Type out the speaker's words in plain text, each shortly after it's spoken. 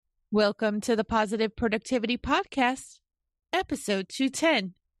Welcome to the Positive Productivity Podcast, episode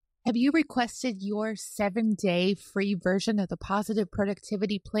 210. Have you requested your 7-day free version of the Positive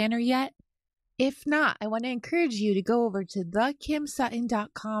Productivity Planner yet? If not, I want to encourage you to go over to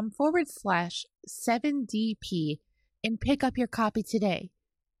thekimsutton.com/7DP and pick up your copy today.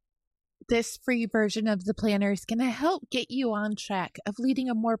 This free version of the planner is going to help get you on track of leading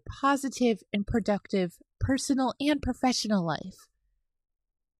a more positive and productive personal and professional life.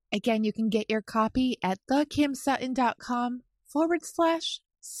 Again, you can get your copy at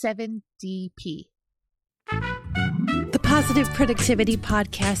thekimsutton.com/7DP. The Positive Productivity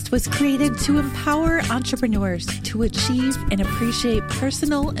Podcast was created to empower entrepreneurs to achieve and appreciate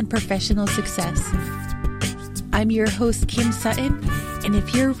personal and professional success. I'm your host, Kim Sutton, and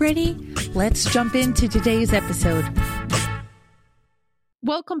if you're ready, let's jump into today's episode.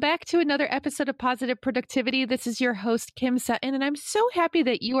 Welcome back to another episode of Positive Productivity. This is your host, Kim Sutton, and I'm so happy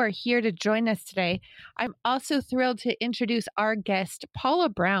that you are here to join us today. I'm also thrilled to introduce our guest, Paula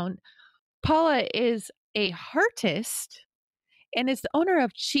Brown. Paula is a heartist and is the owner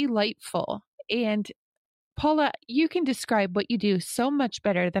of Chi Lightful. And Paula, you can describe what you do so much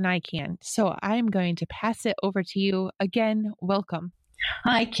better than I can. So I'm going to pass it over to you. Again, welcome.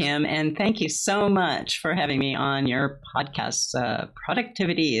 Hi, Kim, and thank you so much for having me on your podcast.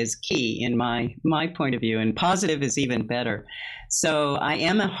 Productivity is key in my point of view, and positive is even better. So I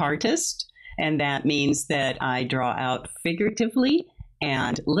am a heartist, and that means that I draw out figuratively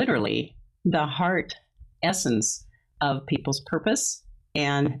and literally the heart essence of people's purpose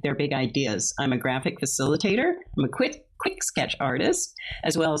and their big ideas. I'm a graphic facilitator. I'm a quick sketch artist,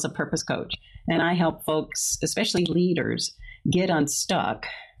 as well as a purpose coach. And I help folks, especially leaders, get unstuck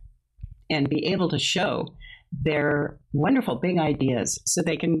and be able to show their wonderful big ideas so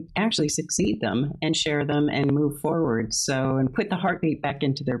they can actually succeed them and share them and move forward. And put the heartbeat back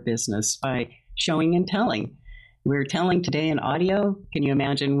into their business by showing and telling. We're telling today in audio. Can you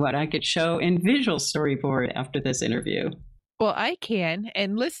imagine what I could show in visual storyboard after this interview? Well, I can.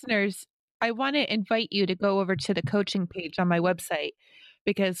 And listeners, I want to invite you to go over to the coaching page on my website,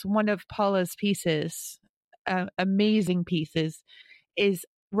 because one of Paula's pieces, amazing pieces, is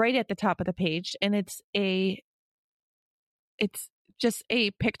right at the top of the page. And it's just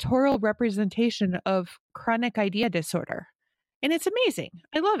a pictorial representation of chronic idea disorder. And it's amazing.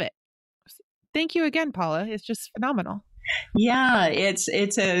 I love it. Thank you again, Paula. It's just phenomenal. Yeah, it's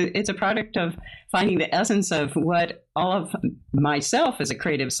a product of finding the essence of what all of myself as a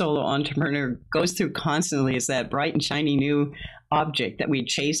creative solo entrepreneur goes through constantly, is that bright and shiny new object that we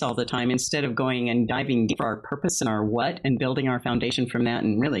chase all the time, instead of going and diving deep for our purpose and our what and building our foundation from that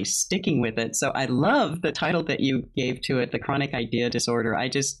and really sticking with it. So I love the title that you gave to it, the chronic idea disorder. I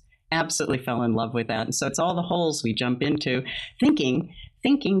just absolutely fell in love with that. And so it's all the holes we jump into, thinking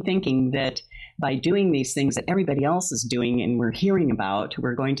that by doing these things that everybody else is doing and we're hearing about,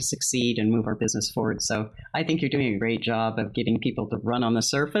 we're going to succeed and move our business forward. So I think you're doing a great job of getting people to run on the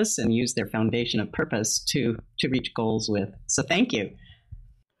surface and use their foundation of purpose to reach goals with. So thank you.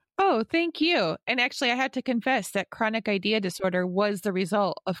 Oh, thank you. And actually, I had to confess that chronic idea disorder was the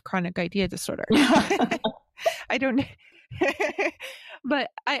result of chronic idea disorder. I don't...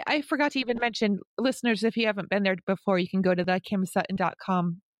 But I forgot to even mention, listeners, if you haven't been there before, you can go to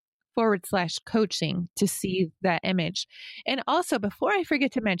thekimsutton.com/coaching to see that image. And also, before I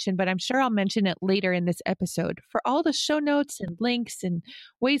forget to mention, but I'm sure I'll mention it later in this episode, for all the show notes and links and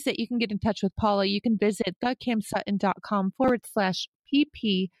ways that you can get in touch with Paula, you can visit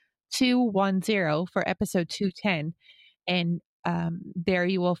thekimsutton.com/PP210 for episode 210. And there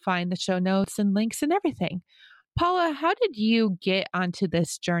you will find the show notes and links and everything. Paula, how did you get onto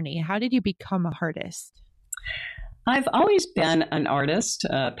this journey? How did you become a artist? I've always been an artist,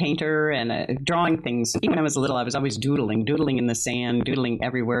 a painter, and drawing things. Even when I was little, I was always doodling in the sand, doodling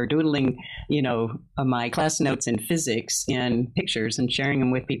everywhere, doodling, my class notes in physics in pictures and sharing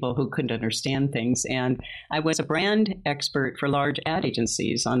them with people who couldn't understand things. And I was a brand expert for large ad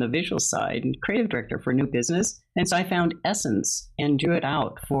agencies on the visual side and creative director for new business. And so I found essence and drew it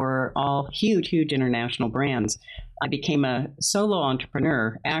out for all huge international brands. I became a solo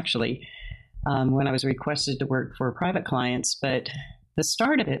entrepreneur, actually, when I was requested to work for private clients. But the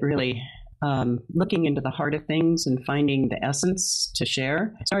start of it really, looking into the heart of things and finding the essence to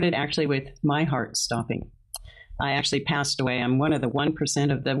share, started actually with my heart stopping. I actually passed away. I'm one of the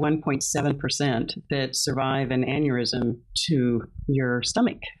 1% of the 1.7% that survive an aneurysm to your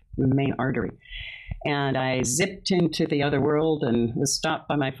stomach, the main artery. And I zipped into the other world and was stopped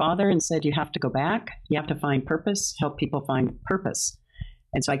by my father and said, you have to go back. You have to find purpose, help people find purpose.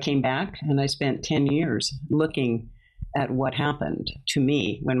 And so I came back and I spent 10 years looking at what happened to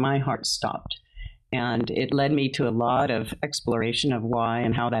me when my heart stopped. And it led me to a lot of exploration of why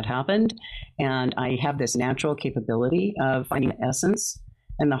and how that happened. And I have this natural capability of finding the essence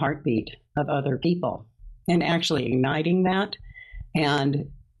and the heartbeat of other people and actually igniting that and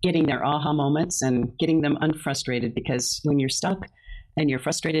getting their aha moments and getting them unfrustrated. Because when you're stuck and you're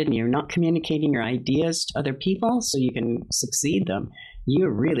frustrated and you're not communicating your ideas to other people so you can succeed them,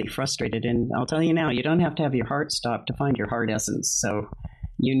 you're really frustrated. And I'll tell you now, you don't have to have your heart stop to find your heart essence. So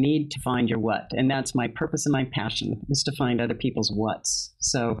you need to find your what. And that's my purpose and my passion, is to find other people's whats.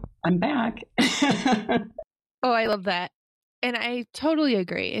 So I'm back. Oh, I love that. And I totally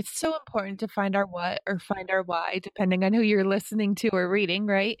agree. It's so important to find our what or find our why, depending on who you're listening to or reading,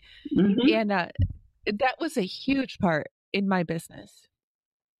 right? Mm-hmm. And that was a huge part in my business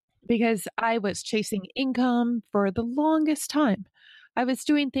because I was chasing income for the longest time. I was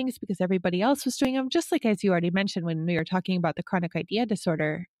doing things because everybody else was doing them, just like as you already mentioned when we were talking about the chronic idea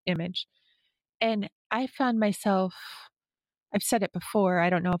disorder image. And I found myself, I've said it before, I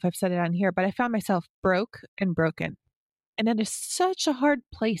don't know if I've said it on here, but I found myself broke and broken. And that is such a hard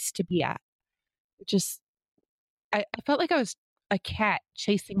place to be at. Just, I felt like I was a cat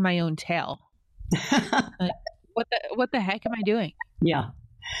chasing my own tail. Like, what the heck am I doing? Yeah.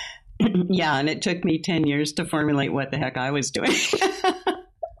 Yeah, and it took me 10 years to formulate what the heck I was doing.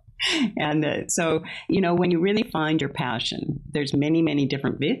 And so, when you really find your passion, there's many, many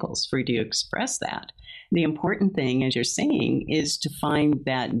different vehicles for you to express that. The important thing, as you're saying, is to find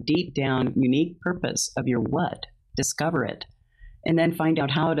that deep down unique purpose of your what, discover it, and then find out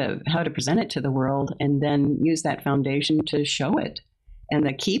how to present it to the world, and then use that foundation to show it. And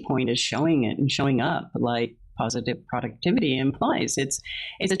the key point is showing it and showing up, like positive productivity implies. It's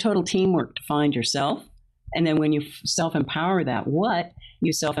a total teamwork to find yourself. And then when you self-empower that what,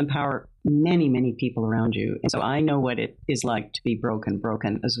 you self-empower many, many people around you. And so I know what it is like to be broken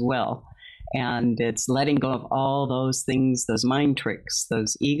as well. And it's letting go of all those things, those mind tricks,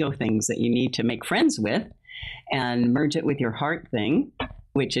 those ego things that you need to make friends with, and merge it with your heart thing,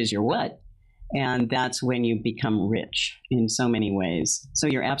 which is your what. And that's when you become rich in so many ways. So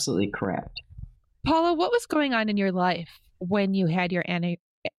you're absolutely correct. Paula, what was going on in your life when you had your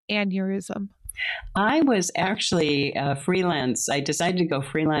aneurysm? I was actually freelance. I decided to go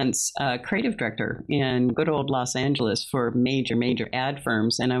freelance creative director in good old Los Angeles for major ad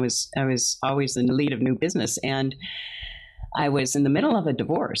firms. And I was always in the lead of new business. And I was in the middle of a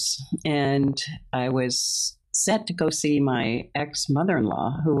divorce. And I was set to go see my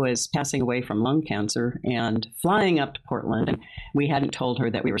ex-mother-in-law, who was passing away from lung cancer, and flying up to Portland. And we hadn't told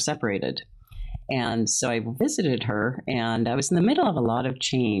her that we were separated. And so I visited her, and I was in the middle of a lot of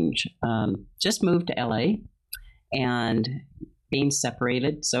change. Just moved to LA and being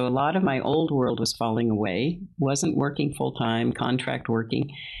separated. So a lot of my old world was falling away, wasn't working full-time, contract working.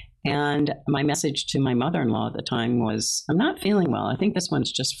 And my message to my mother-in-law at the time was, I'm not feeling well. I think this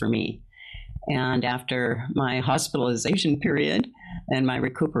one's just for me. And after my hospitalization period and my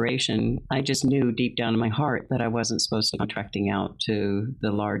recuperation, I just knew deep down in my heart that I wasn't supposed to be contracting out to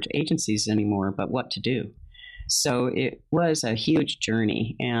the large agencies anymore, but what to do. So it was a huge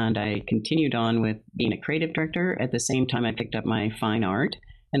journey, and I continued on with being a creative director. At the same time, I picked up my fine art,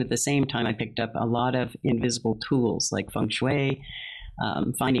 and at the same time, I picked up a lot of invisible tools like feng shui,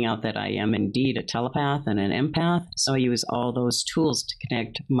 finding out that I am indeed a telepath and an empath. So I use all those tools to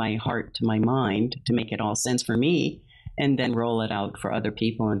connect my heart to my mind to make it all sense for me, and then roll it out for other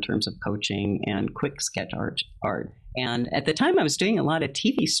people in terms of coaching and quick sketch art. And at the time, I was doing a lot of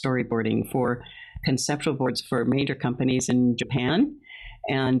TV storyboarding for conceptual boards for major companies in Japan,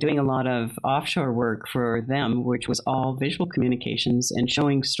 and doing a lot of offshore work for them, which was all visual communications and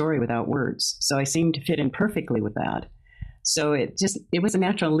showing story without words. So I seemed to fit in perfectly with that. So it was a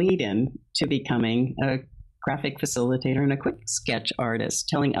natural lead-in to becoming a graphic facilitator and a quick sketch artist,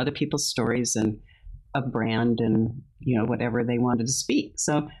 telling other people's stories and a brand and, whatever they wanted to speak.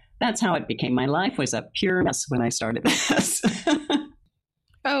 So that's how it became. My life was a pure mess when I started this.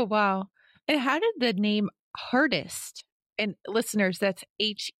 Oh, wow. And how did the name Heartist, and listeners, that's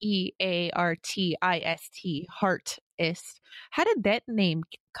HEARTIST, Heartist, how did that name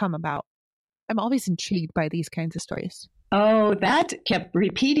come about? I'm always intrigued by these kinds of stories. Oh, that kept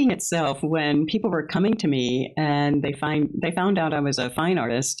repeating itself when people were coming to me and they found out I was a fine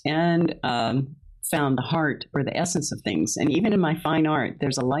artist and found the heart or the essence of things. And even in my fine art,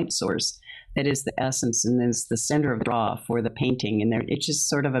 there's a light source that is the essence and is the center of draw for the painting. And it's just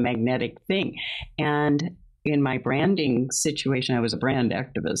sort of a magnetic thing. And in my branding situation, I was a brand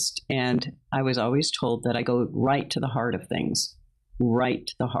activist, and I was always told that I go right to the heart of things, right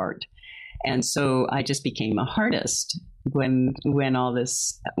to the heart. And so I just became a heartist when all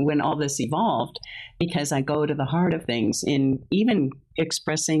this evolved, because I go to the heart of things. In even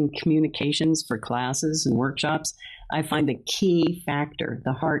expressing communications for classes and workshops, I find the key factor,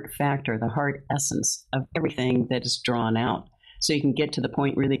 the heart essence of everything that is drawn out, so you can get to the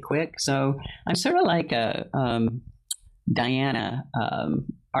point really quick. So I'm sort of like a Diana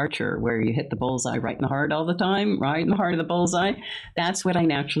Archer, where you hit the bullseye right in the heart all the time, right in the heart of the bullseye. That's what I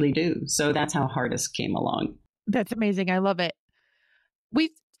naturally do. So that's how Heartist came along. That's amazing. I love it.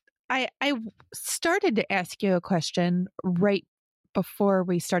 I started to ask you a question right before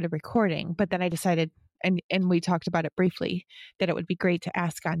we started recording, but then I decided, and we talked about it briefly, that it would be great to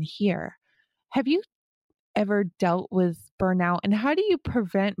ask on here. Have you ever dealt with burnout, and how do you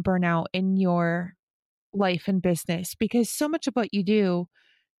prevent burnout in your life and business? Because so much of what you do,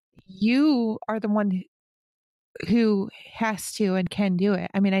 you are the one who has to and can do it.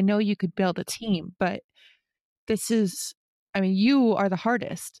 I mean, I know you could build a team, but you are the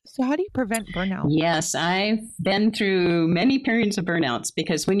hardest. So how do you prevent burnout? Yes, I've been through many periods of burnouts,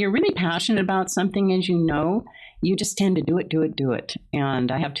 because when you're really passionate about something, as you know, you just tend to do it.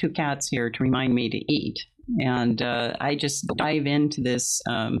 And I have 2 cats here to remind me to eat. And I just dive into this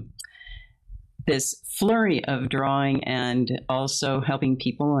flurry of drawing and also helping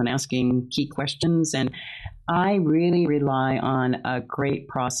people and asking key questions. And I really rely on a great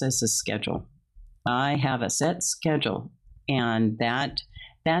process of schedule. I have a set schedule, and that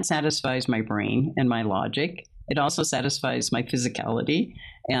satisfies my brain and my logic. It also satisfies my physicality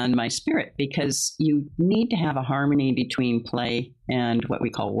and my spirit, because you need to have a harmony between play and what we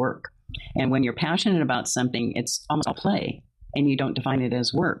call work. And when you're passionate about something, it's almost all play, and you don't define it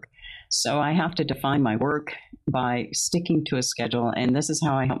as work. So I have to define my work by sticking to a schedule. And this is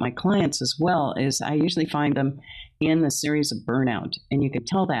how I help my clients as well, is I usually find them in the series of burnout. And you can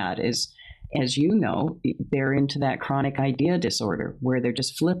tell that is, as you know, they're into that chronic idea disorder where they're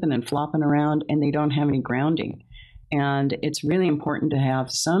just flipping and flopping around and they don't have any grounding. And it's really important to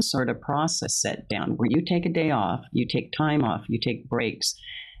have some sort of process set down where you take a day off, you take time off, you take breaks.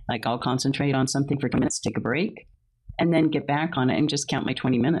 Like I'll concentrate on something for 20 minutes, take a break, and then get back on it and just count my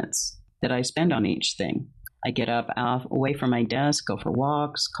 20 minutes that I spend on each thing. I get up away from my desk, go for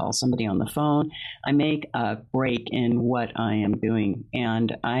walks, call somebody on the phone. I make a break in what I am doing,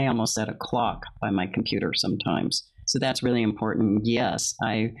 and I almost set a clock by my computer sometimes. So that's really important. Yes,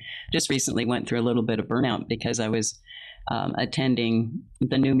 I just recently went through a little bit of burnout because I was attending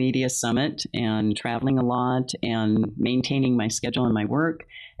the New Media Summit and traveling a lot and maintaining my schedule and my work.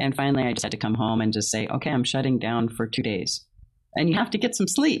 And finally, I just had to come home and just say, okay, I'm shutting down for 2 days. And you have to get some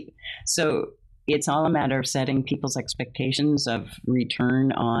sleep. So it's all a matter of setting people's expectations of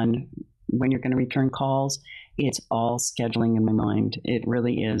return on when you're going to return calls. It's all scheduling in my mind. It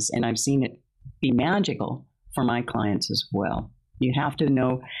really is. And I've seen it be magical for my clients as well. You have to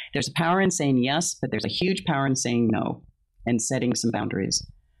know there's a power in saying yes, but there's a huge power in saying no and setting some boundaries.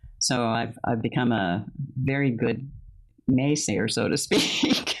 So I've become a very good naysayer, so to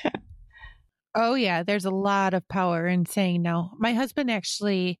speak. Oh, yeah. There's a lot of power in saying no. My husband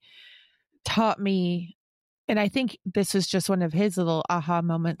actually taught me, and I think this was just one of his little aha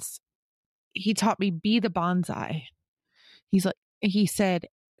moments. He taught me, be the bonsai. He said,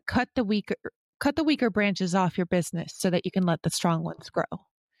 cut the weaker branches off your business so that you can let the strong ones grow.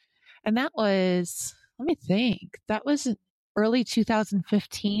 And that was, let me think, that was early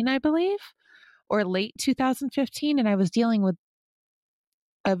 2015, I believe, or late 2015. And I was dealing with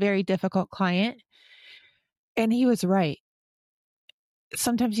a very difficult client. And he was right.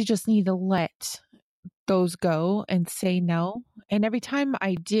 Sometimes you just need to let those go and say no. And every time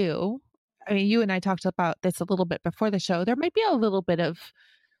I do, I mean, you and I talked about this a little bit before the show, there might be a little bit of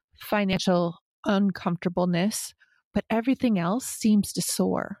financial uncomfortableness, but everything else seems to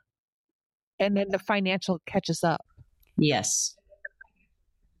soar. And then the financial catches up. Yes.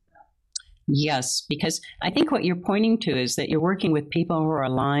 Yes, because I think what you're pointing to is that you're working with people who are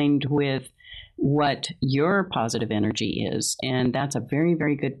aligned with what your positive energy is. And that's a very,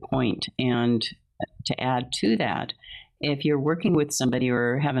 very good point. And to add to that, if you're working with somebody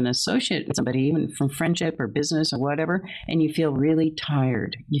or have an associate with somebody, even from friendship or business or whatever, and you feel really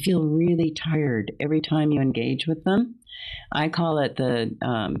tired every time you engage with them, I call it the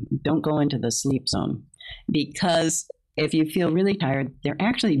don't go into the sleep zone. Because if you feel really tired, they're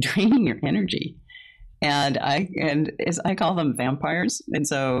actually draining your energy. And I call them vampires. And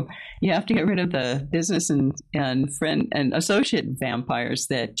so you have to get rid of the business and friend and associate vampires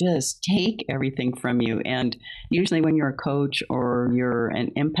that just take everything from you. And usually when you're a coach or you're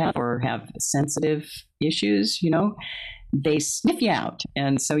an empath or have sensitive issues, they sniff you out.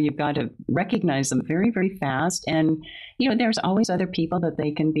 And so you've got to recognize them very, very fast. And, there's always other people that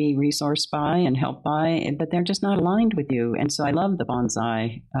they can be resourced by and helped by, but they're just not aligned with you. And so I love the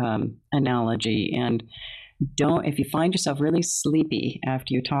bonsai analogy. And if you find yourself really sleepy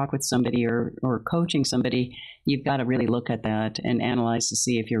after you talk with somebody or coaching somebody, you've got to really look at that and analyze to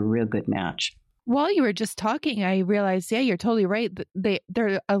see if you're a real good match. While you were just talking, I realized, you're totally right.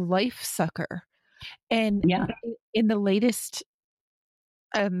 They're a life sucker. And in the latest,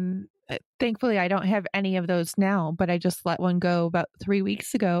 thankfully I don't have any of those now, but I just let one go about 3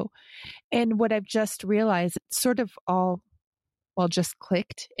 weeks ago. And what I've just realized, it's sort of just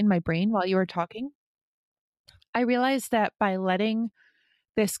clicked in my brain while you were talking. I realized that by letting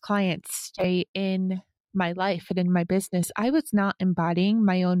this client stay in my life and in my business, I was not embodying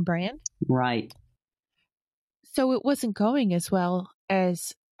my own brand. Right. So it wasn't going as well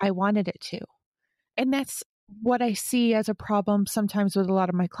as I wanted it to. And that's what I see as a problem sometimes with a lot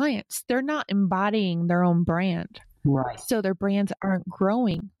of my clients. They're not embodying their own brand. Right. So their brands aren't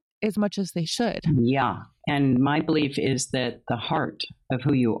growing as much as they should. Yeah. And my belief is that the heart of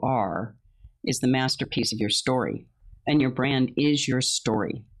who you are is the masterpiece of your story. And your brand is your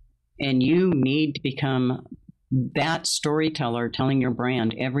story. And you need to become that storyteller telling your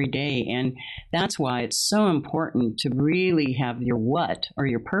brand every day. And that's why it's so important to really have your what or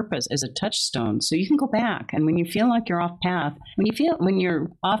your purpose as a touchstone so you can go back. And when you feel like you're off path, when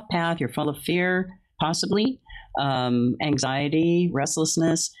you're off path, you're full of fear, possibly anxiety,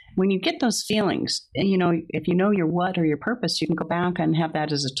 restlessness. When you get those feelings, if you know your what or your purpose, you can go back and have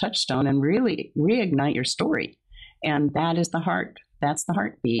that as a touchstone and really reignite your story. And that is the heart. That's the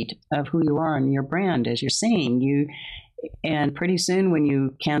heartbeat of who you are and your brand, as you're saying. And pretty soon when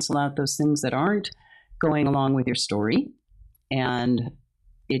you cancel out those things that aren't going along with your story and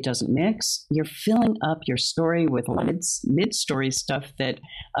it doesn't mix, you're filling up your story with mid-story stuff that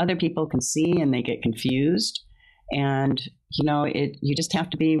other people can see and they get confused. And, you just have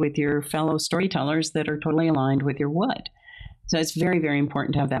to be with your fellow storytellers that are totally aligned with your what. So it's very, very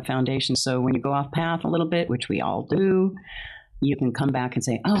important to have that foundation. So when you go off path a little bit, which we all do, you can come back and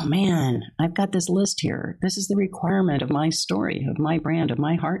say, oh man, I've got this list here. This is the requirement of my story, of my brand, of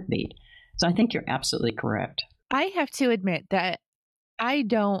my heartbeat. So I think you're absolutely correct. I have to admit that I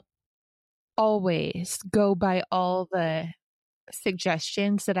don't always go by all the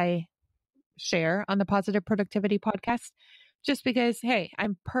suggestions that I share on the Positive Productivity Podcast, just because, hey,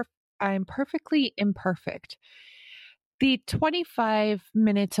 I'm perfectly imperfect. The 25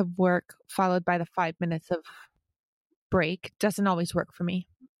 minutes of work followed by the 5 minutes of break doesn't always work for me,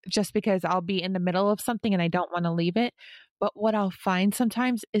 just because I'll be in the middle of something and I don't want to leave it. But what I'll find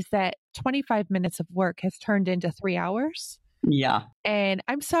sometimes is that 25 minutes of work has turned into 3 hours. Yeah. And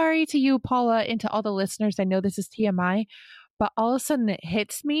I'm sorry to you, Paula, and to all the listeners. I know this is TMI, but all of a sudden it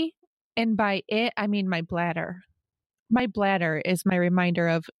hits me. And by it, I mean my bladder. My bladder is my reminder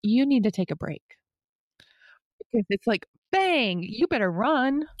of you need to take a break. Because it's like, bang, you better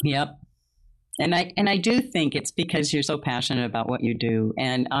run. Yep. And I do think it's because you're so passionate about what you do.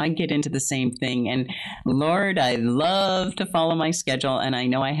 And I get into the same thing. And Lord, I love to follow my schedule, and I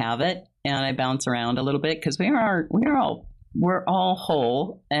know I have it, and I bounce around a little bit because we're all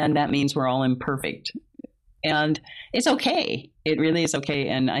whole, and that means we're all imperfect. And it's okay. It really is okay.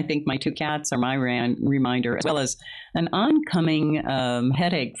 And I think my 2 cats are my reminder, as well as an oncoming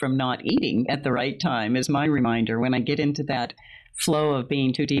headache from not eating at the right time is my reminder when I get into that flow of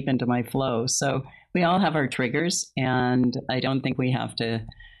being too deep into my flow. So we all have our triggers, and I don't think we have to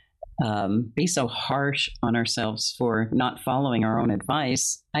be so harsh on ourselves for not following our own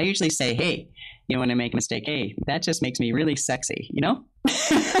advice. I usually say, hey, when I make a mistake, hey, that just makes me really sexy,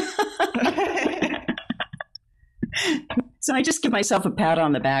 So I just give myself a pat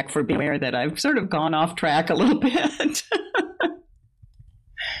on the back for being aware that I've sort of gone off track a little bit.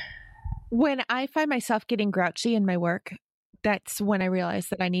 When I find myself getting grouchy in my work, that's when I realize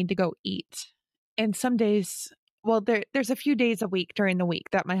that I need to go eat. And some days, there's a few days a week during the week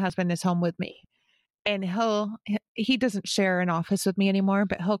that my husband is home with me. And he doesn't share an office with me anymore,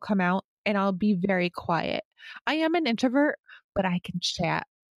 but he'll come out and I'll be very quiet. I am an introvert, but I can chat.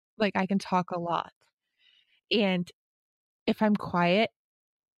 Like I can talk a lot. And if I'm quiet,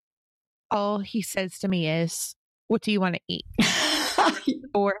 all he says to me is, what do you want to eat?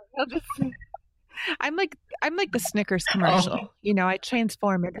 Or he'll just I'm like the Snickers commercial. I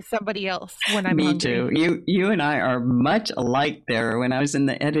transform into somebody else when I'm hungry. Me too. You and I are much alike there. When I was in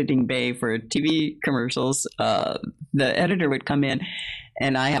the editing bay for TV commercials, the editor would come in,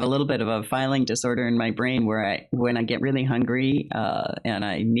 and I have a little bit of a filing disorder in my brain where when I get really hungry and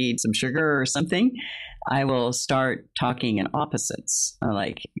I need some sugar or something, I will start talking in opposites,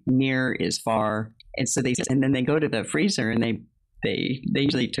 like near is far. And so and then they go to the freezer and they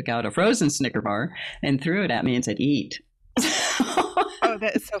usually took out a frozen Snicker bar and threw it at me and said, "Eat." Oh,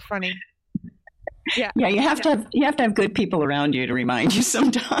 that is so funny. Yeah. Yeah, you have to have good people around you to remind you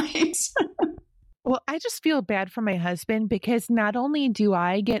sometimes. Well, I just feel bad for my husband because not only do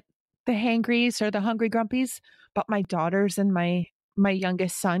I get the hangries or the hungry grumpies, but my daughters and my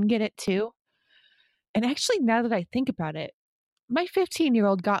youngest son get it too. And actually, now that I think about it, my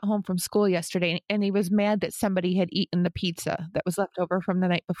 15-year-old got home from school yesterday and he was mad that somebody had eaten the pizza that was left over from the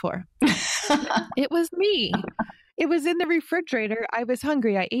night before. It was me. It was in the refrigerator. I was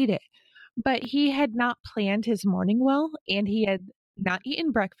hungry. I ate it. But he had not planned his morning well, and he had not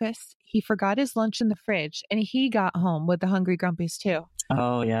eaten breakfast. He forgot his lunch in the fridge, and he got home with the hungry grumpies too.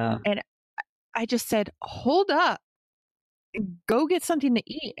 Oh, yeah. And I just said, hold up, go get something to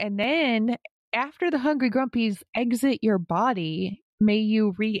eat. And then after the hungry grumpies exit your body, may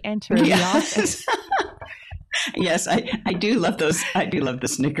you re-enter the office. Yes, I do love those. I do love the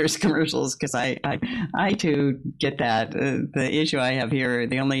Snickers commercials because I too get that. The issue I have here,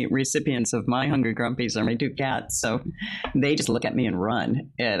 the only recipients of my hungry grumpies are my two cats. So they just look at me and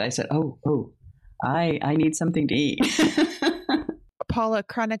run. And I said, oh, I need something to eat. Paula,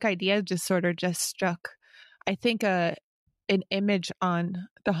 chronic idea disorder just struck. I think an image on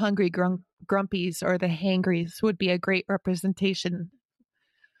the hungry grumpies or the hangries would be a great representation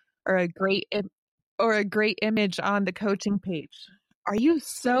or a great image on the coaching page. Are you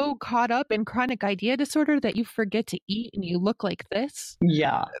so caught up in chronic idea disorder that you forget to eat and you look like this?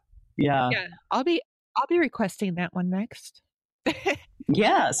 Yeah. I'll be requesting that one next.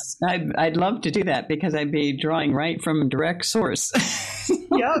 Yes, I'd love to do that because I'd be drawing right from a direct source.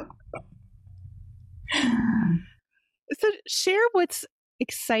 Yep. So share what's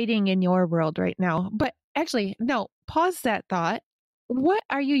exciting in your world right now. But actually, no, pause that thought. What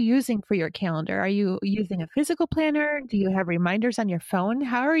are you using for your calendar? Are you using a physical planner? Do you have reminders on your phone?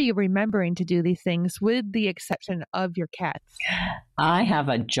 How are you remembering to do these things with the exception of your cats? I have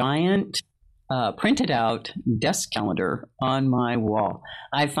a giant printed out desk calendar on my wall.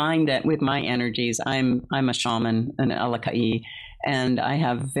 I find that with my energies, I'm a shaman, an alakai, and I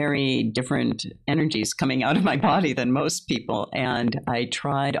have very different energies coming out of my body than most people. And I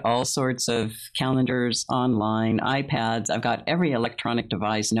tried all sorts of calendars online, iPads. I've got every electronic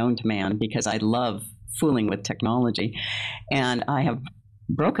device known to man because I love fooling with technology. And I have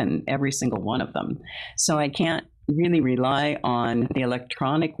broken every single one of them. So I can't really rely on the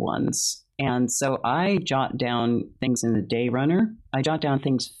electronic ones. And so I jot down things in the day runner. I jot down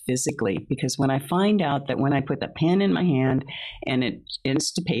things physically because when I find out that when I put the pen in my hand and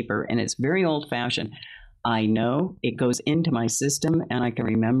it's to paper and it's very old fashioned, I know it goes into my system and I can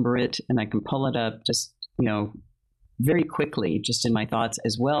remember it and I can pull it up just, very quickly just in my thoughts,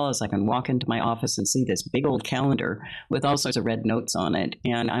 as well as I can walk into my office and see this big old calendar with all sorts of red notes on it.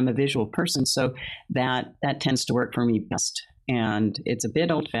 And I'm a visual person, so that tends to work for me best. And it's a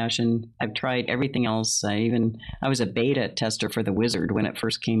bit old-fashioned. I've tried everything else. I was a beta tester for the Wizard when it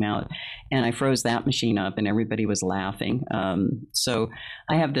first came out, and I froze that machine up, and everybody was laughing. So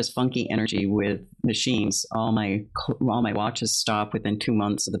I have this funky energy with machines. All my watches stop within 2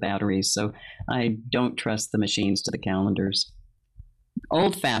 months of the batteries, so I don't trust the machines to the calendars.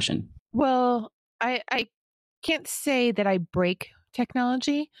 Old-fashioned. Well, I can't say that I break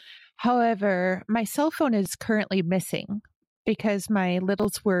technology. However, my cell phone is currently missing because my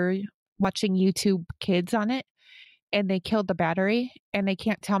littles were watching YouTube Kids on it and they killed the battery and they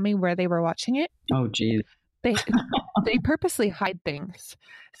can't tell me where they were watching it. Oh, geez. They purposely hide things.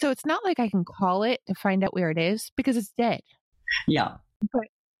 So it's not like I can call it to find out where it is because it's dead. Yeah. But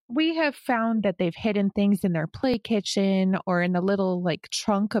we have found that they've hidden things in their play kitchen or in the little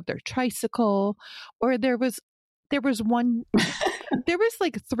trunk of their tricycle, or there was one there was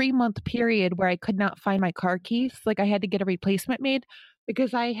like a 3-month period where I could not find my car keys. Like I had to get a replacement made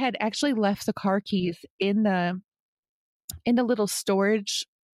because I had actually left the car keys in the little storage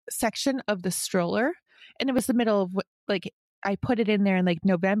section of the stroller. And it was the middle of I put it in there in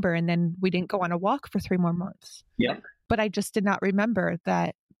November, and then we didn't go on a walk for 3 more months. Yeah. But I just did not remember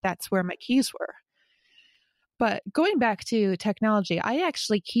that that's where my keys were. But going back to technology, I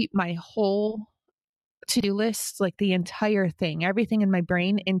actually keep my whole to-do list, the entire thing, everything in my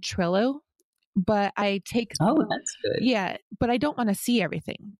brain in Trello. But I take... Oh, that's good. Yeah, but I don't want to see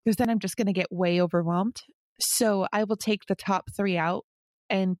everything because then I'm just going to get way overwhelmed. So I will take the top 3 out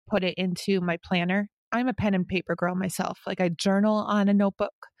and put it into my planner. I'm a pen and paper girl myself. I journal on a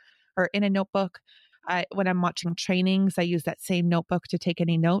notebook or in a notebook. When I'm watching trainings, I use that same notebook to take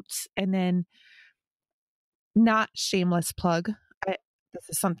any notes. And then not shameless plug. This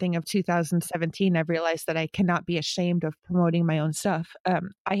is something of 2017. I've realized that I cannot be ashamed of promoting my own stuff.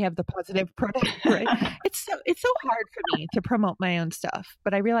 I have the positive product, right? It's so hard for me to promote my own stuff,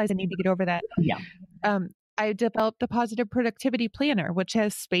 but I realize I need to get over that. Yeah. I developed the Positive Productivity Planner, which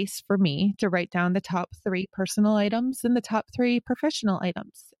has space for me to write down the top 3 personal items and the top 3 professional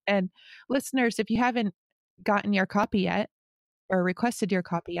items. And listeners, if you haven't gotten your copy yet or requested your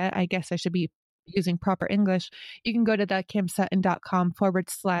copy yet, I guess I should be using proper English. You can go to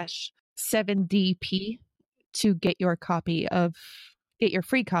thekimsutton.com/7DP to get your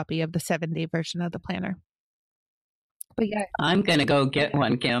free copy of the 7-day version of the planner. But yeah, I'm going to go get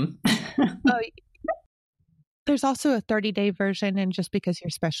one, Kim. There's also a 30-day version, and just because you're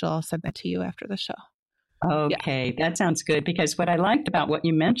special, I'll send that to you after the show. Okay, that sounds good, because what I liked about what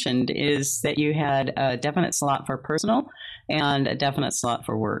you mentioned is that you had a definite slot for personal and a definite slot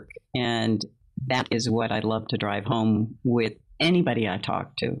for work. And that is what I love to drive home with anybody I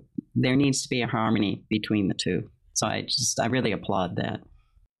talk to. There needs to be a harmony between the two. So I really applaud that.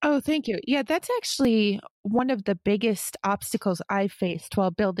 Oh, thank you. Yeah, that's actually one of the biggest obstacles I faced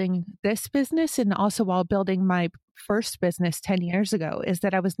while building this business, and also while building my first business 10 years ago, is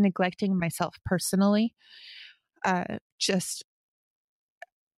that I was neglecting myself personally. I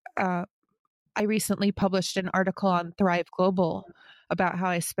recently published an article on Thrive Global about how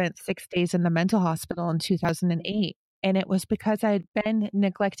I spent 6 days in the mental hospital in 2008. And it was because I had been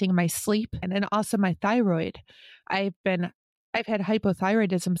neglecting my sleep and also my thyroid. I've had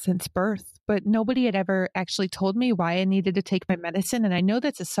hypothyroidism since birth, but nobody had ever actually told me why I needed to take my medicine. And I know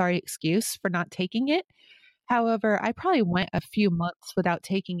that's a sorry excuse for not taking it. However, I probably went a few months without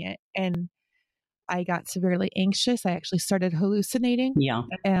taking it, and I got severely anxious. I actually started hallucinating. Yeah.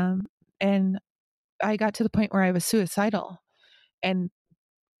 And I got to the point where I was suicidal and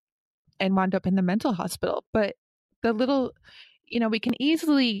wound up in the mental hospital. But we can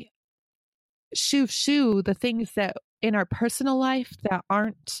easily shoo the things that in our personal life that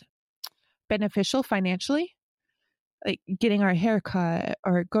aren't beneficial financially, like getting our hair cut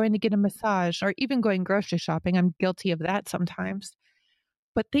or going to get a massage or even going grocery shopping. I'm guilty of that sometimes.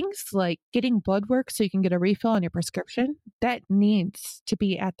 But things like getting blood work so you can get a refill on your prescription, that needs to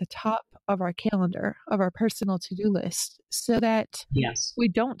be at the top of our calendar, of our personal to-do list, so that we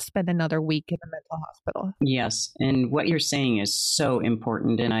don't spend another week in a mental hospital. Yes. And what you're saying is so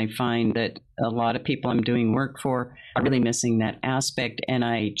important. And I find that a lot of people I'm doing work for are really missing that aspect. And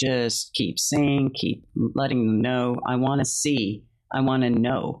I just keep letting them know, I want to see, I want to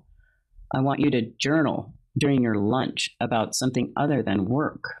know, I want you to journal during your lunch about something other than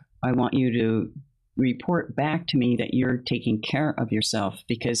work. I want you to report back to me that you're taking care of yourself,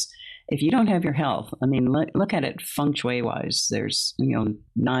 because if you don't have your health, I mean, look at it feng shui wise. There's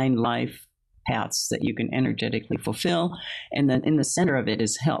 9 life paths that you can energetically fulfill, and then in the center of it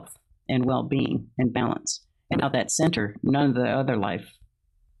is health and well-being and balance. And out that center, none of the other life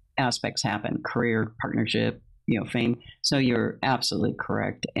aspects happen: career, partnership, fame. So you're absolutely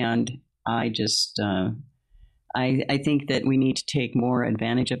correct. And I just I think that we need to take more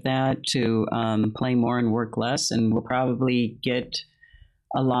advantage of that, to play more and work less, and we'll probably get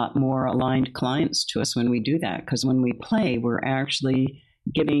a lot more aligned clients to us when we do that. Because when we play, we're actually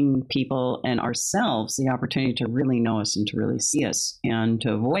giving people and ourselves the opportunity to really know us and to really see us, and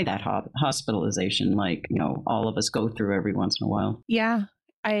to avoid that hospitalization like all of us go through every once in a while. Yeah,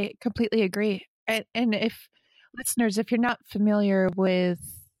 I completely agree. And if listeners, if you're not familiar with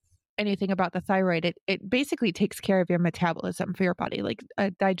anything about the thyroid, it basically takes care of your metabolism for your body, like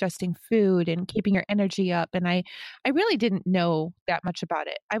digesting food and keeping your energy up. And I really didn't know that much about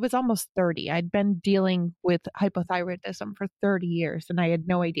it. I was almost 30. I'd been dealing with hypothyroidism for 30 years, and I had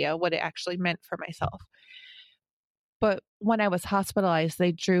no idea what it actually meant for myself. But when I was hospitalized,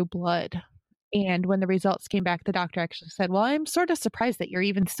 they drew blood. And when the results came back, the doctor actually said, well, I'm sort of surprised that you're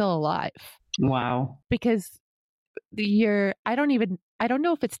even still alive. Wow. Because I don't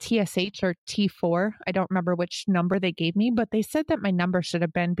know if it's TSH or T4. I don't remember which number they gave me, but they said that my number should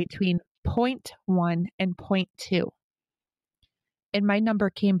have been between 0.1 and 0.2. And my number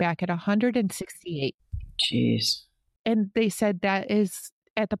came back at 168. Jeez. And they said that is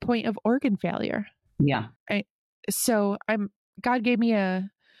at the point of organ failure. Yeah. So God gave me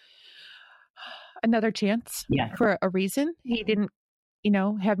another chance for a reason. He didn't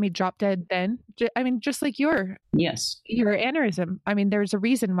have me drop dead then. I mean, just like your aneurysm. I mean, there's a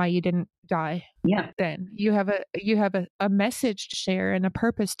reason why you didn't die. Yeah. Then you have a message to share and a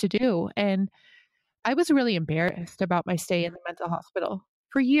purpose to do. And I was really embarrassed about my stay in the mental hospital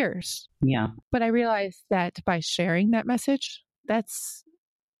for years. Yeah. But I realized that by sharing that message,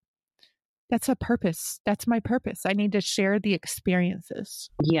 That's a purpose. That's my purpose. I need to share the experiences.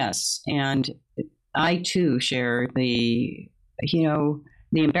 Yes. And I too share the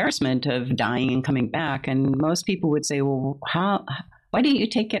embarrassment of dying and coming back. And most people would say, well, why didn't you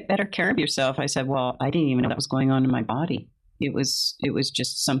get better care of yourself? I said, well, I didn't even know what was going on in my body. It was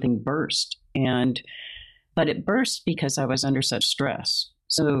just something burst. But it burst because I was under such stress.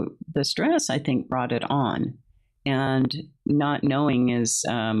 So the stress, I think, brought it on. And not knowing is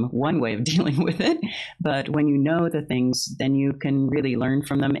one way of dealing with it. But when you know the things, then you can really learn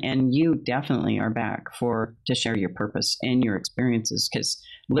from them. And you definitely are back to share your purpose and your experiences, because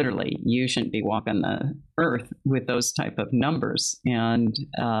literally you shouldn't be walking the earth with those type of numbers. And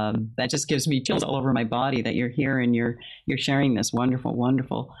that just gives me chills all over my body that you're here and you're sharing this wonderful,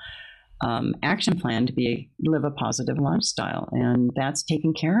 wonderful action plan to live a positive lifestyle. And that's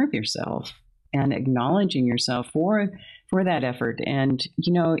taking care of yourself and acknowledging yourself for that effort. And,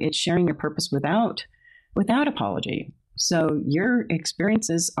 it's sharing your purpose without apology. So your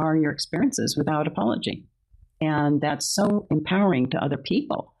experiences are your experiences without apology. And that's so empowering to other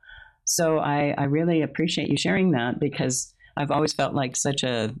people. So I really appreciate you sharing that, because I've always felt like such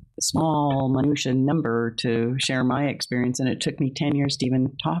a small, minutiae number to share my experience. And it took me 10 years to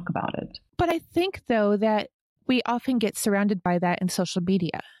even talk about it. But I think, though, that we often get surrounded by that in social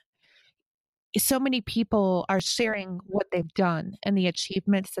media. So many people are sharing what they've done and the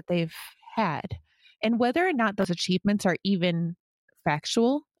achievements that they've had, and whether or not those achievements are even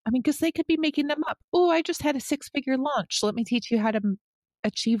factual. I mean, because they could be making them up. Oh, I just had a 6-figure launch. Let me teach you how to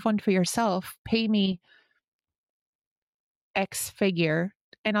achieve one for yourself. Pay me X figure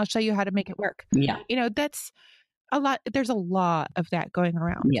and I'll show you how to make it work. Yeah. That's a lot. There's a lot of that going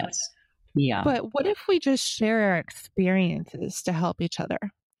around. Yes. Yeah. But what if we just share our experiences to help each other?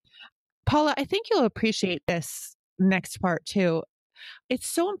 Paula, I think you'll appreciate this next part too. It's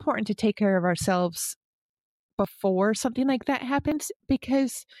so important to take care of ourselves before something like that happens,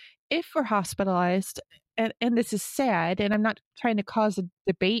 because if we're hospitalized, and this is sad, and I'm not trying to cause a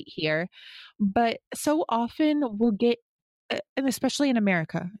debate here, but so often we'll get, and especially in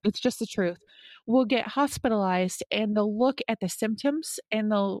America, it's just the truth, we'll get hospitalized and they'll look at the symptoms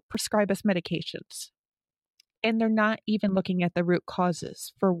and they'll prescribe us medications. And they're not even looking at the root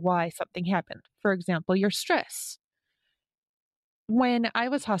causes for why something happened. For example, your stress. When I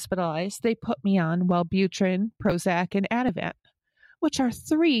was hospitalized, they put me on Wellbutrin, Prozac, and Ativan, which are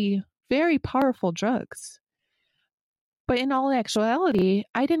 3 very powerful drugs. But in all actuality,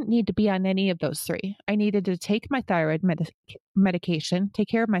 I didn't need to be on any of those 3. I needed to take my thyroid medication, take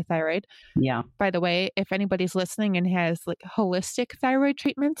care of my thyroid. Yeah. By the way, if anybody's listening and has holistic thyroid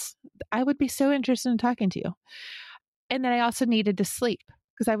treatments, I would be so interested in talking to you. And then I also needed to sleep,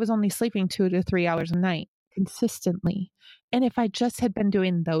 because I was only sleeping 2 to 3 hours a night consistently. And if I just had been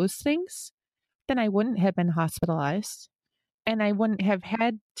doing those things, then I wouldn't have been hospitalized, and I wouldn't have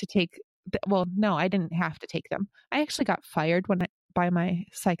had to take no, I didn't have to take them. I actually got fired by my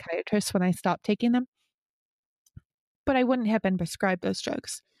psychiatrist when I stopped taking them. But I wouldn't have been prescribed those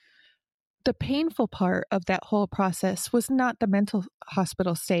drugs. The painful part of that whole process was not the mental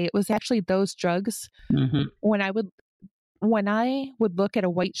hospital stay. It was actually those drugs. Mm-hmm. When I would look at a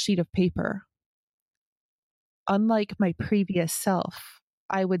white sheet of paper, unlike my previous self,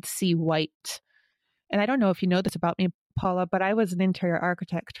 I would see white. And I don't know if you know this about me, Paula, but I was an interior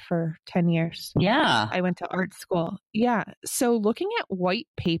architect for 10 years. Yeah. I went to art school. Yeah. So looking at white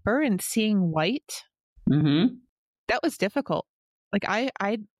paper and seeing white, mm-hmm. that was difficult.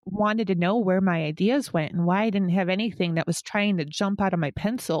 I wanted to know where my ideas went and why I didn't have anything that was trying to jump out of my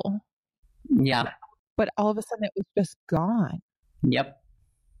pencil. Yeah. But all of a sudden it was just gone. Yep.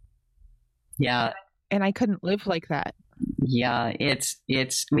 Yeah. And I couldn't live like that. Yeah,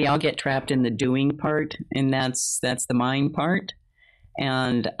 it's we all get trapped in the doing part, and that's the mind part.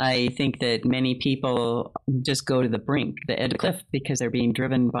 And I think that many people just go to the brink, the edge of the cliff, because they're being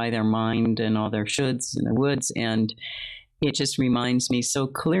driven by their mind and all their shoulds and their woulds. And it just reminds me so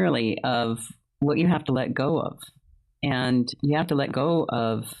clearly of what you have to let go of. And you have to let go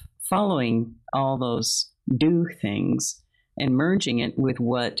of following all those do things and merging it with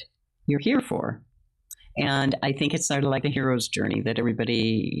what you're here for. And I think it's sort of like the hero's journey that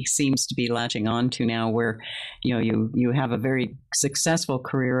everybody seems to be latching on to now, where, you have a very successful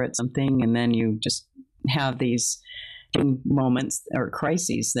career at something, and then you just have these moments or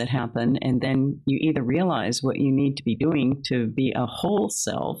crises that happen. And then you either realize what you need to be doing to be a whole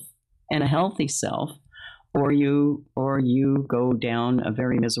self and a healthy self, or you go down a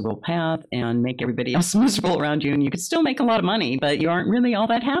very miserable path and make everybody else miserable around you, and you could still make a lot of money, but you aren't really all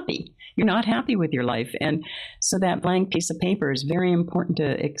that happy. you're not happy with your life. And so that blank piece of paper is very important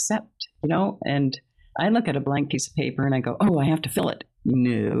to accept, and I look at a blank piece of paper and I go, oh, I have to fill it.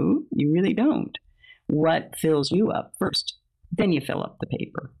 No, you really don't. What fills you up first? Then you fill up the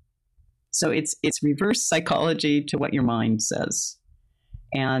paper. So it's reverse psychology to what your mind says.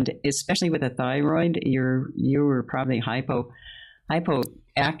 And especially with a thyroid, you're probably hypoactive.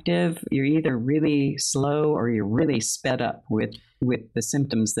 You're either really slow or you're really sped up with the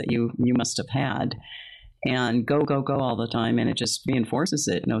symptoms that you must have had. And go all the time, and it just reinforces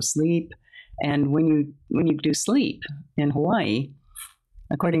it. No sleep. And when you do sleep in Hawaii,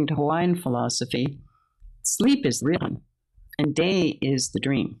 according to Hawaiian philosophy, sleep is the real time, and day is the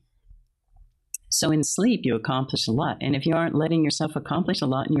dream. So in sleep, you accomplish a lot. And if you aren't letting yourself accomplish a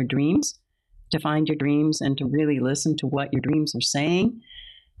lot in your dreams, to find your dreams and to really listen to what your dreams are saying,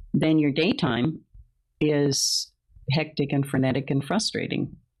 then your daytime is hectic and frenetic and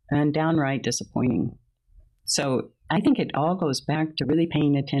frustrating and downright disappointing. So I think it all goes back to really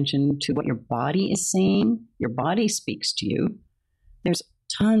paying attention to what your body is saying. Your body speaks to you. There's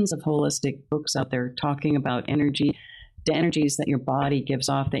tons of holistic books out there talking about energy, the energies that your body gives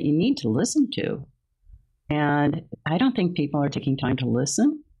off that you need to listen to. And I don't think people are taking time to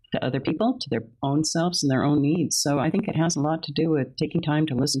listen to other people, to their own selves and their own needs. So I think it has a lot to do with taking time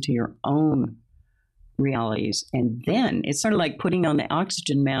to listen to your own realities. And then it's sort of like putting on the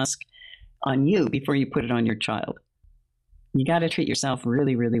oxygen mask on you before you put it on your child. You got to treat yourself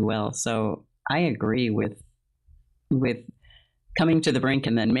really, really well. So I agree with coming to the brink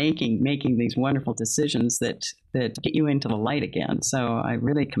and then making these wonderful decisions that get you into the light again. So I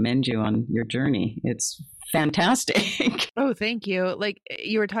really commend you on your journey. It's fantastic. Oh, thank you. Like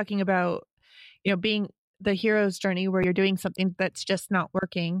you were talking about, being the hero's journey where you're doing something that's just not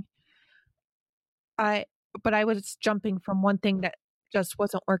working. But I was jumping from one thing that just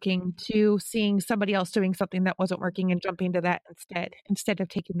wasn't working to seeing somebody else doing something that wasn't working and jumping to that instead of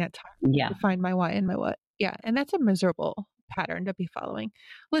taking that time to find my why and my what. Yeah. And that's a miserable pattern to be following.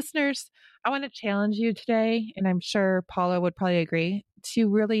 Listeners, I want to challenge you today, and I'm sure Paula would probably agree, to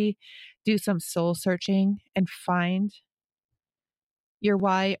really do some soul searching and find your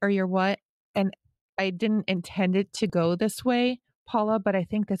why or your what. And I didn't intend it to go this way, Paula, but I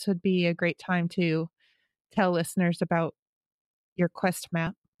think this would be a great time to tell listeners about your quest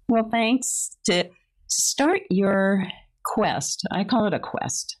map. Well, thanks. To start your quest, I call it a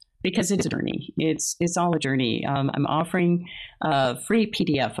quest because it's a journey. It's all a journey. I'm offering a free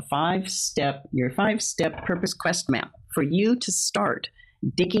PDF, your 5-step purpose quest map for you to start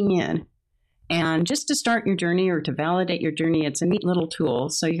digging in. And just to start your journey or to validate your journey, it's a neat little tool.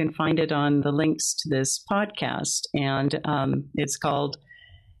 So you can find it on the links to this podcast. And it's called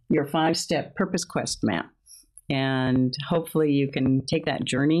your 5-step purpose quest map. And hopefully you can take that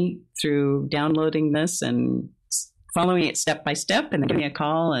journey through downloading this and following it step by step, and then giving me a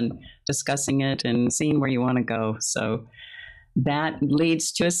call and discussing it and seeing where you want to go. So that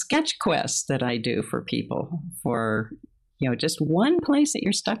leads to a sketch quest that I do for people for, just one place that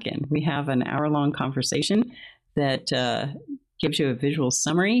you're stuck in. We have an hour-long conversation that gives you a visual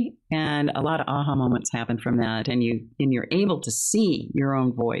summary, and a lot of aha moments happen from that. And you're able to see your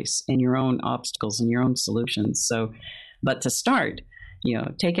own voice and your own obstacles and your own solutions. So, but to start,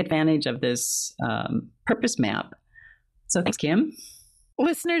 take advantage of this purpose map. So thanks, Kim.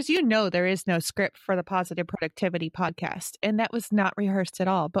 Listeners, there is no script for the Positive Productivity Podcast, and that was not rehearsed at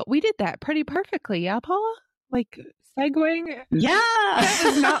all. But we did that pretty perfectly, yeah, Paula? Like segueing. Yeah. That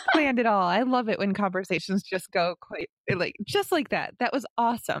was not planned at all. I love it when conversations just go just like that. That was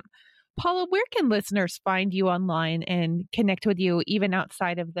awesome. Paula, where can listeners find you online and connect with you even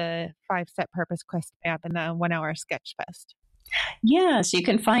outside of the 5-step purpose quest map and the 1 hour sketch fest? Yes, you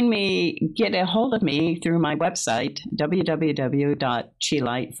can get a hold of me through my website,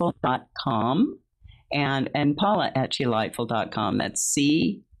 www.chilightful.com, and Paula at chilightful.com. That's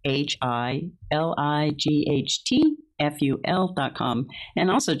CHILIGHTFUL.com.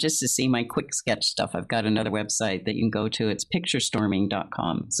 And also just to see my quick sketch stuff, I've got another website that you can go to. It's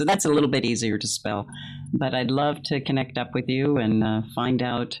picturestorming.com. So that's a little bit easier to spell. But I'd love to connect up with you and find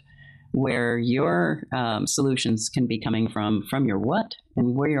out where your solutions can be coming from your what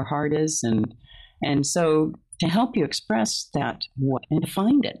and where your heart is. And so to help you express that what and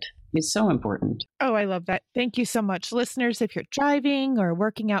find it is so important. Oh, I love that. Thank you so much. Listeners, if you're driving or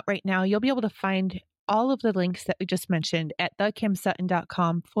working out right now, you'll be able to find all of the links that we just mentioned at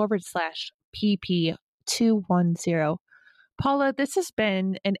thekimsutton.com/PP210. Paula, this has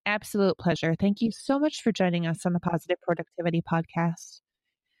been an absolute pleasure. Thank you so much for joining us on the Positive Productivity Podcast.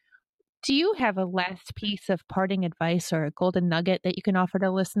 Do you have a last piece of parting advice or a golden nugget that you can offer to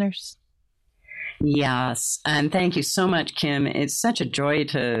listeners? Yes. And thank you so much, Kim. It's such a joy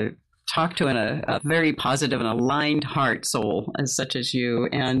to talk to a very positive and aligned heart soul as such as you.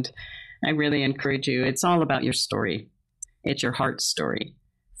 And I really encourage you. It's all about your story. It's your heart story.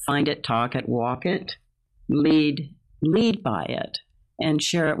 Find it, talk it, walk it, lead by it, and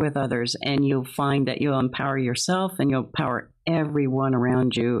share it with others. And you'll find that you'll empower yourself and you'll empower everyone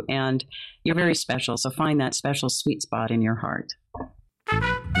around you. And you're very special. So find that special sweet spot in your heart.